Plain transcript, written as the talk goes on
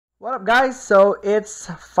What up guys? So it's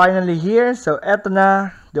finally here. So eto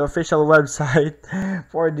na the official website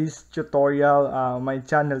for this tutorial, my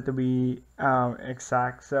channel to be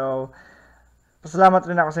exact. So pasalamat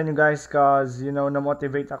rin ako sa inyo guys cause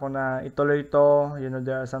na-motivate ako na ituloy ito.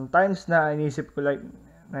 There are some times na inisip ko like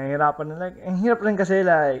nahihirapan na like ang hirap rin kasi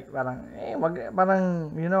like parang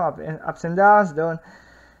ups and downs doon.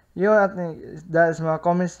 Yun, at dahil sa mga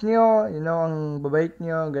comments niyo, ang babait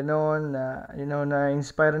niyo, ganoon na,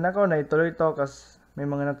 na-inspire rin ako, na ituloy ito, kasi may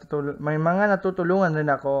mga natutulungan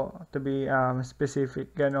rin ako, to be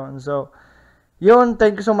specific, ganoon. So, yun,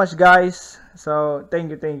 thank you so much guys. So,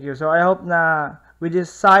 thank you. So, I hope na with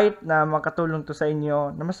this site na makatulong to sa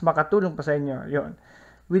inyo, na mas makatulong pa sa inyo, yun.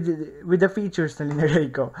 With the features na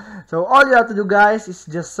linagay ko. So, all you have to do guys is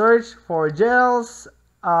just search for gels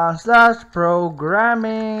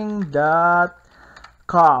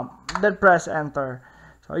 /programming.com, then press enter.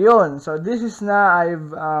 So yun, so this is na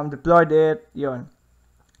I've deployed it, yun.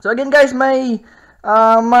 So again guys, may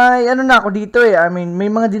ano na ako dito I mean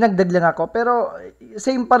may mga dinagdag lang ako, pero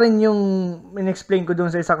same pa rin yung in-explain ko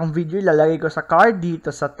dun sa isa kong video. Ilalagay ko sa card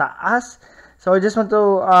dito sa taas. So I just want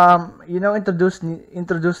to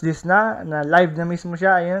introduce this na live na mismo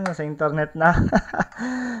siya, ayun, nasa internet na.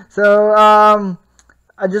 So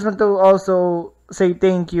I just want to also say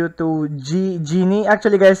thank you to Genie.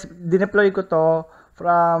 Actually guys, dineploy ko to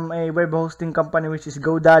from a web hosting company which is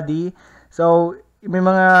GoDaddy. So may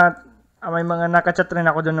mga nakachat rin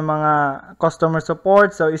ako doon ng mga customer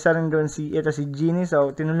support. So isa rin doon si Genie.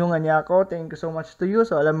 So tinulungan niya ako. Thank you so much to you.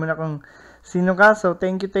 So alam mo na kung sino ka. So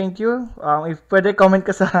thank you. If pwede comment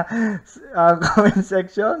ka sa comment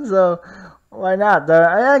section. So why not?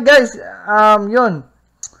 Ayan guys, yun.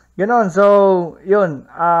 Ganon. So,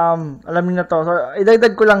 yun. Alam niyo na to. So,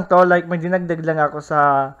 idagdag ko lang to. Like, may dinagdag lang ako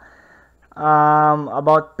sa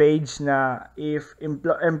about page na if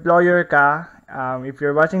employer ka, if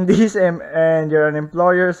you're watching this and you're an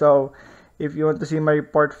employer, so, if you want to see my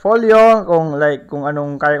portfolio, kung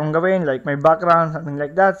anong kaya kong gawin, like my background, something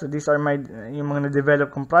like that. So, these are yung mga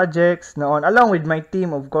na-develop kong projects noon, along with my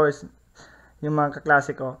team, of course, yung mga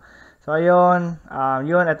kaklase ko. So, ayun.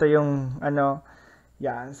 Ito yung,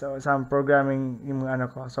 yan, so some programming yung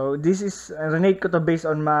ko. So this is relate ko to based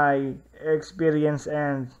on my experience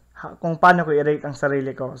and kung paano ko i-rate ang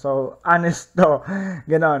sarili ko. So honest to.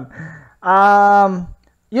 Ganon.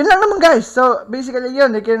 Yun lang naman guys. So basically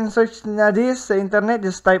yun, you can search na this sa internet.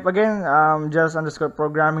 Just type again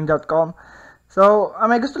just_programming.com. So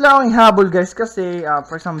may gusto lang akong ihabol guys kasi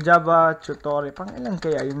for example Java tutorial, pang ilan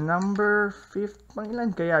kaya yun? Number 5, pang ilan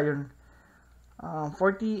kaya yun?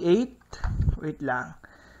 48. Wait lang.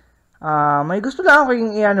 May gusto lang ako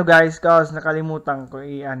yung guys, cause nakalimutan ko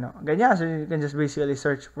ganyan. So you can just basically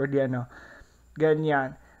search for the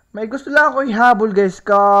ganyan. May gusto lang ako ihabol guys,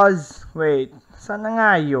 cause wait, sana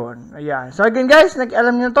nga yun. Ayan. So again guys,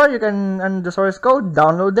 alam niyo to, you can the source code,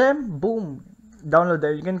 download them, boom, download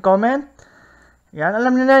them. You can comment. Yan,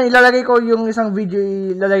 alam niyo na, ilalagay ko yung isang video,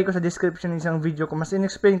 ilalagay ko sa description ng isang video ko. Mas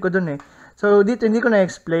in-explain ko dun So dito hindi ko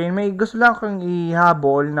na-explain. May gusto lang akong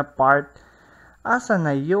ihabol na part. Asa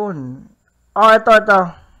na yun? Oh, ito.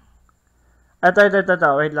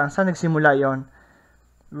 Wait lang. Saan nagsimula yun?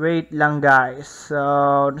 Wait lang, guys. So,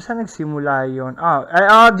 saan nagsimula yun?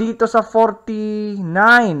 Dito sa 49.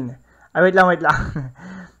 Wait lang.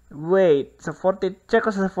 Wait. Sa 40, check ko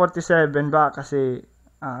sa 47 ba? Kasi,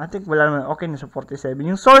 I think wala naman. Okay na sa 47.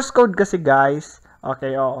 Yung source code kasi, guys.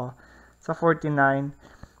 Okay, oo. Sa 49.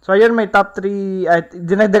 So, ayun, may top 3.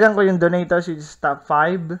 Dinagdagan ko yung donators, which is top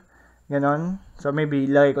 5. Ganon. So, maybe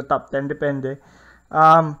ilagay ko top 10. Depende.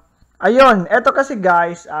 Ayun. Eto kasi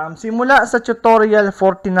guys, simula sa tutorial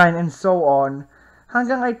 49 and so on,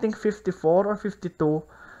 hanggang I think 54 or 52,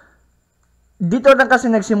 dito na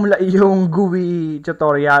kasi nagsimula yung GUI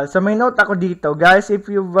tutorial. So, may note ako dito. Guys, if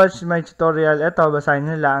you watch my tutorial, eto, basahin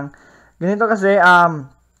nyo lang. Ganito kasi,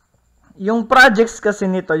 yung projects kasi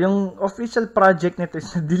nito, yung official project nito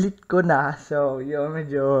is delete ko na. So, yun,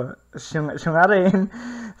 medyo syunga rin.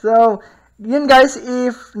 So, yun guys,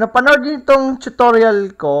 if napanood nyo itong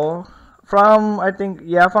tutorial ko from, I think,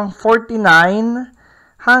 from 49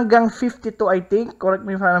 hanggang 52, I think. Correct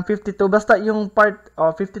me if I'm 52. Basta yung part,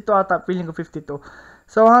 52 ata, feeling ko 52.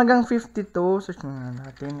 So, hanggang 52, search na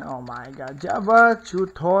natin. Oh my God. Java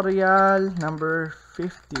tutorial number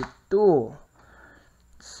 52.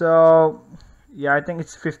 So, yeah, I think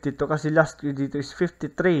it's 52 kasi last video dito is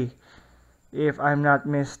 53. If I'm not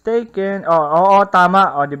mistaken. Tama.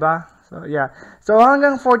 Di ba? So, yeah. So,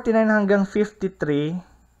 hanggang 49 hanggang 53.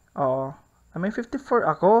 May 54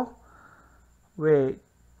 ako. Wait.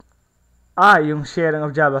 yung sharing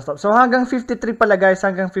of Java stuff. So, hanggang 53 pala guys,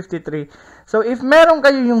 hanggang 53. So, if meron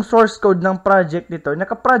kayo yung source code ng project nito,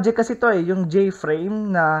 naka-project kasi ito yung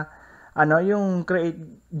JFrame na, yung create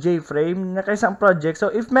JFrame, naka-isang project. So,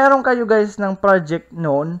 if meron kayo guys ng project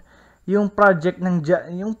noon, yung project nun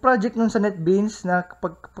sa NetBeans na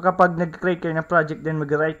kapag nag-create kayo ng project, then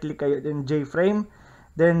mag-right click kayo din JFrame,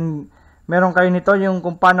 then meron kayo nito, yung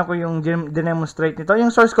kung paano ko yung demonstrate nito.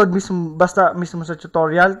 Yung source code mismo, basta mismo sa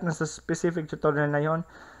tutorial, nasa specific tutorial na yon.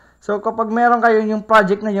 So, kapag meron kayo yung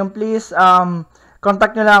project na yun, please,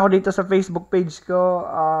 contact nyo lang ako dito sa Facebook page ko,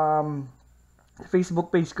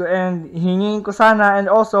 and hingin ko sana, and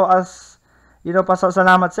also as,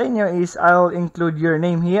 pasasalamat sa inyo is, I'll include your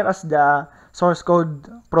name here as the source code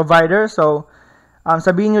provider. So,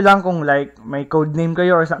 sabihin nyo lang kung like may code name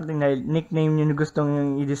kayo or something na nickname nyo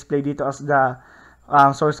gustong i-display dito as the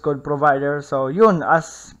source code provider. So, yun,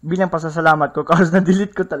 as bilang pasasalamat ko kasi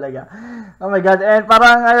na-delete ko talaga. Oh my God, and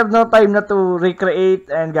parang I have no time na to recreate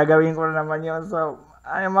and gagawin ko na naman yun. So,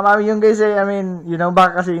 marami yung guys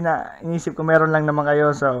baka kasi na inisip ko meron lang naman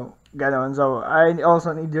kayo. So, ganon. So, I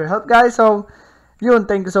also need your help guys. So, yun,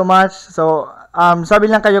 thank you so much. So, sabi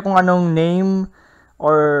lang kayo kung anong name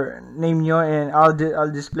or name nyo, and I'll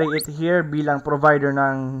display it here bilang provider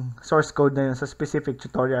ng source code na yun sa specific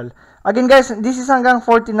tutorial. Again guys, this is hanggang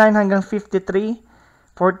 49 hanggang 53.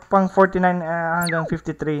 Pang 49 hanggang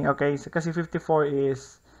 53. Okay, so, kasi 54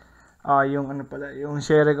 is yung yung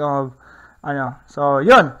sharing of So,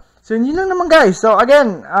 yun. So, yun lang naman guys. So,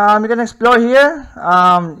 again, you can explore here.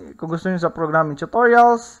 Kung gusto nyo sa programming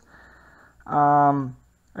tutorials,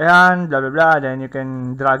 ayan, blah blah blah, then you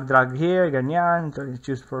can drag here, ganyan. So you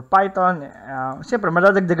choose for Python. Siyempre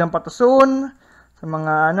madadagdagan pa to soon sa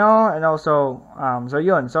mga and also so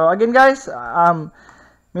yun. So again guys,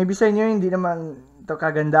 maybe sa inyo hindi naman to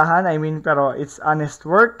kagandahan, pero it's honest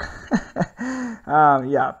work.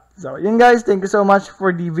 Yeah. So yun guys, thank you so much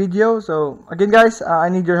for the video. So again guys, I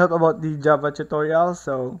need your help about the Java tutorial.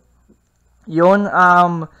 So yun,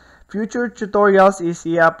 future tutorials is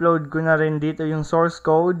i-upload ko na rin dito yung source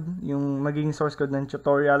code, yung maging source code ng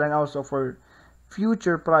tutorial, and also for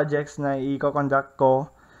future projects na i-conduct ko.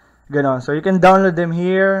 Ganon. So, you can download them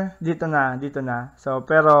here. Dito na. So,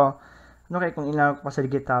 pero, kung ilan ko pa sa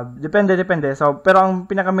GitHub. Depende. So, pero ang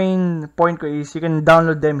pinaka main point ko is you can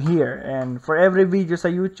download them here. And for every video sa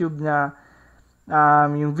YouTube na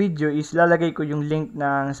yung video is lalagay ko yung link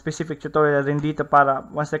ng specific tutorial rin dito para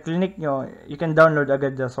once na-click nyo, you can download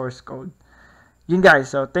agad the source code. Yun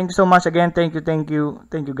guys, so thank you so much again. Thank you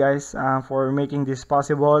guys for making this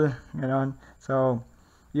possible. Ganon. So,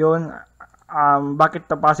 yun.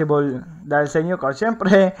 Bakit to possible? Dahil sa inyo ko.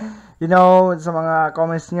 Siyempre, sa mga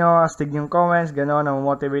comments nyo, astig yung comments, ganon,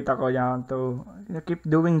 na-motivate ako yan to keep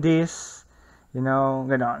doing this.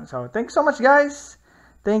 Ganon. So, thank you so much guys.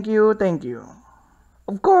 Thank you.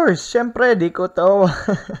 Of course, syempre, di ko to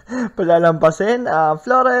palalampasin.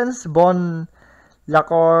 Florence Bon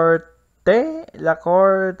Lacorte,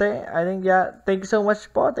 I think, yeah. Thank you so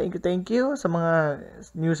much po. Thank you sa mga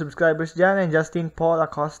new subscribers dyan. And Justin Paul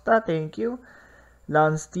Acosta, thank you.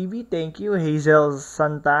 Lance TV, thank you. Hazel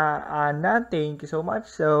Santa Ana, thank you so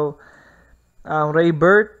much. So,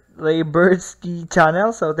 Raybert's Key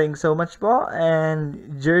Channel, so thank you so much po.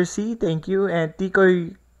 And Jersey, thank you. And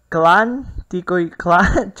Tikoy Chan,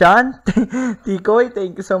 Tikoy,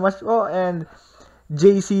 thank you so much po. And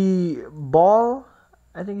JC Ball,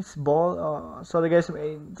 I think it's Ball. Sorry guys,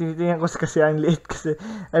 tinitingnan ko kasi ang late kasi,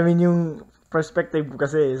 yung perspective ko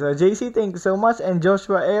kasi. So JC, thank you so much. And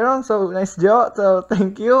Joshua Aaron, so nice Jo, so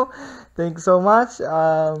thank you so much.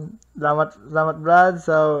 Salamat Brad.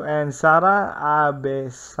 So, and Sarah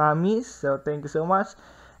Abesamis, so thank you so much.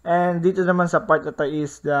 And dito naman sa part na to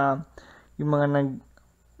is yung mga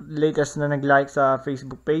latest na nag-like sa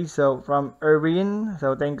Facebook page. So, from Erwin.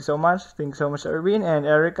 So, thank you so much. Erwin. And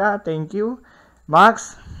Erica, thank you.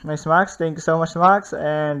 Max. Nice Max. Thank you so much, Max.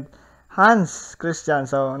 And Hans Christian.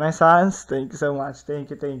 So, nice Hans. Thank you so much. Thank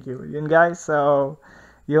you. Yun guys. So,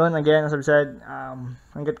 yun. Again, as I said,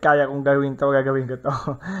 hanggat kaya kong gagawin ko to.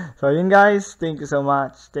 So, yun guys. Thank you so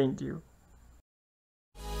much. Thank you.